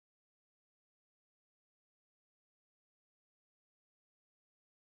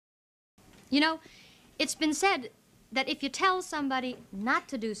You know, it's been said that if you tell somebody not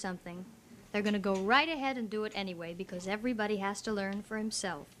to do something, they're going to go right ahead and do it anyway because everybody has to learn for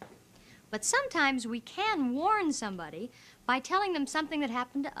himself. But sometimes we can warn somebody by telling them something that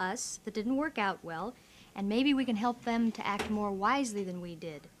happened to us that didn't work out well, and maybe we can help them to act more wisely than we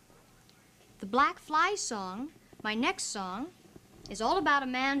did. The Black Fly song, my next song, is all about a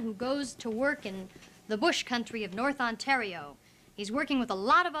man who goes to work in the bush country of North Ontario. He's working with a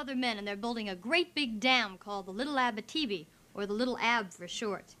lot of other men, and they're building a great big dam called the Little Abitibi, or the Little Ab for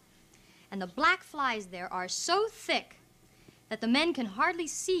short. And the black flies there are so thick that the men can hardly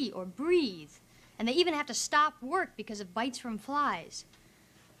see or breathe, and they even have to stop work because of bites from flies.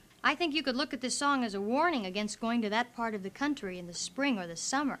 I think you could look at this song as a warning against going to that part of the country in the spring or the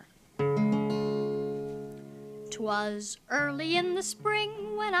summer. 'Twas early in the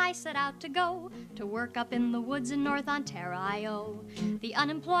spring when I set out to go to work up in the woods in North Ontario. The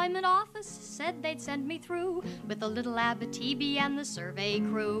unemployment office said they'd send me through with the little Abitibi and the survey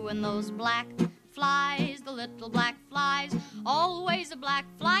crew. And those black flies, the little black flies, always a black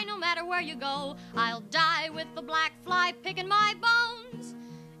fly no matter where you go. I'll die with the black fly picking my bones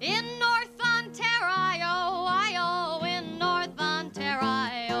in North Ontario, in North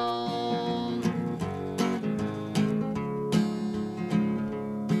Ontario.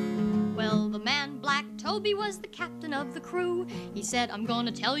 Well, the man Black Toby was the captain of the crew. He said, I'm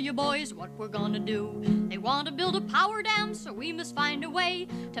gonna tell you boys what we're gonna do. They want to build a power dam, so we must find a way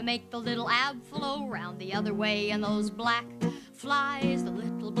to make the little Ab flow round the other way. And those black flies, the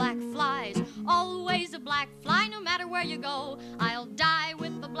little black flies, always a black fly no matter where you go. I'll die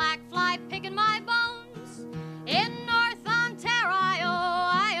with the black fly picking my bones in North Ontario,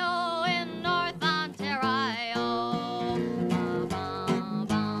 in North Ontario.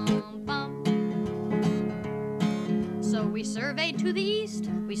 So we surveyed to the east,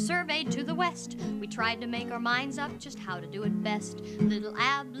 we surveyed to the west. We tried to make our minds up just how to do it best. Little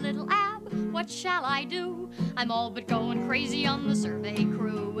Ab, what shall I do? I'm all but going crazy on the survey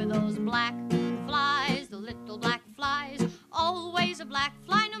crew with those black flies, the little black flies, always a black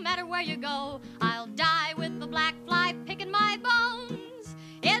fly no matter where you go. I'll die with the black fly picking my bones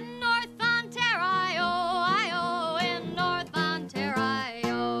in North Ontario, in North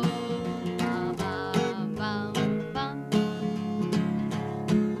Ontario.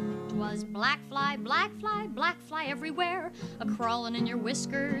 Twas black fly, black fly everywhere, a-crawling in your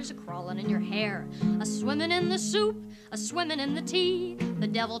whiskers, a-crawling in your hair, a-swimming in the soup, a-swimming in the tea. The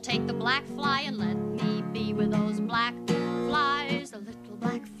devil take the black fly and let me be with those black flies, the little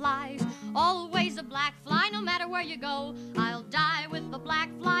black flies, always a black fly no matter where you go. I'll die with the black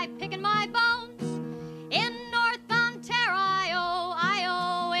fly picking my bones in North Ontario,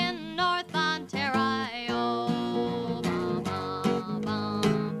 in North Ontario.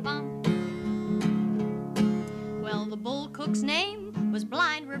 Well, the bull cook's name was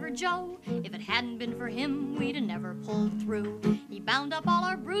Blind River Joe. If it hadn't been for him, we'd have never pulled through. He bound up all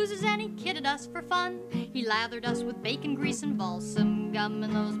our bruises and he kidded us for fun. He lathered us with bacon grease and balsam gum.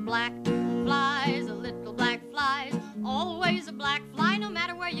 And those black flies, the little black flies, always a black fly no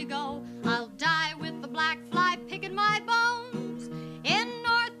matter where you go. I'll die with the black fly picking my bones in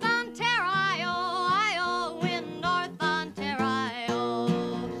North Ontario, in North Ontario.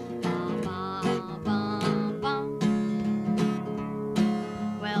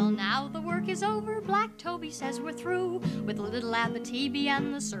 Well, now the work is over, Black Toby says we're through with the little Abitibi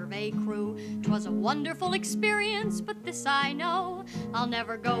and the survey crew. 'Twas a wonderful experience, but this I know, I'll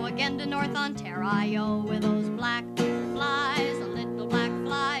never go again to North Ontario with those black flies, the little black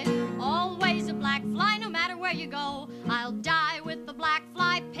flies, always a black fly no matter where you go. I'll die with the black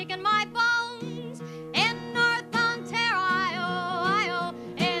fly picking my bones in North Ontario,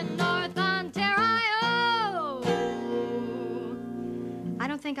 in North Ontario. I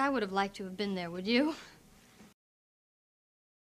don't think I would have liked to have been there, would you?